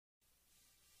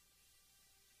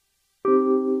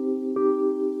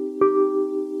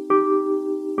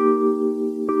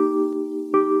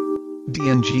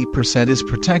DNG preset is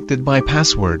protected by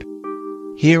password.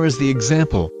 Here is the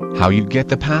example, how you get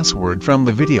the password from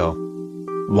the video.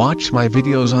 Watch my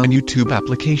videos on YouTube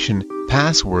application,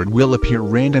 password will appear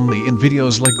randomly in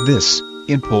videos like this,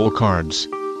 in poll cards.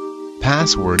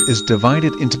 Password is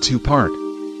divided into two parts.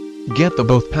 Get the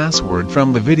both password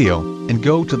from the video, and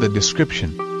go to the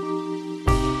description.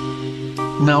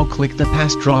 Now click the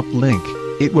pass drop link,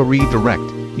 it will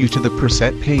redirect you to the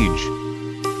preset page.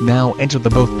 Now enter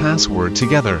the both password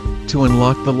together, to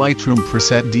unlock the Lightroom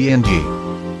preset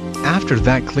DNG. After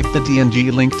that click the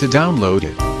DNG link to download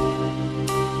it.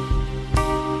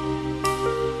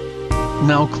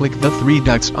 Now click the three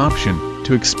dots option,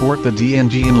 to export the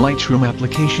DNG in Lightroom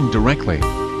application directly.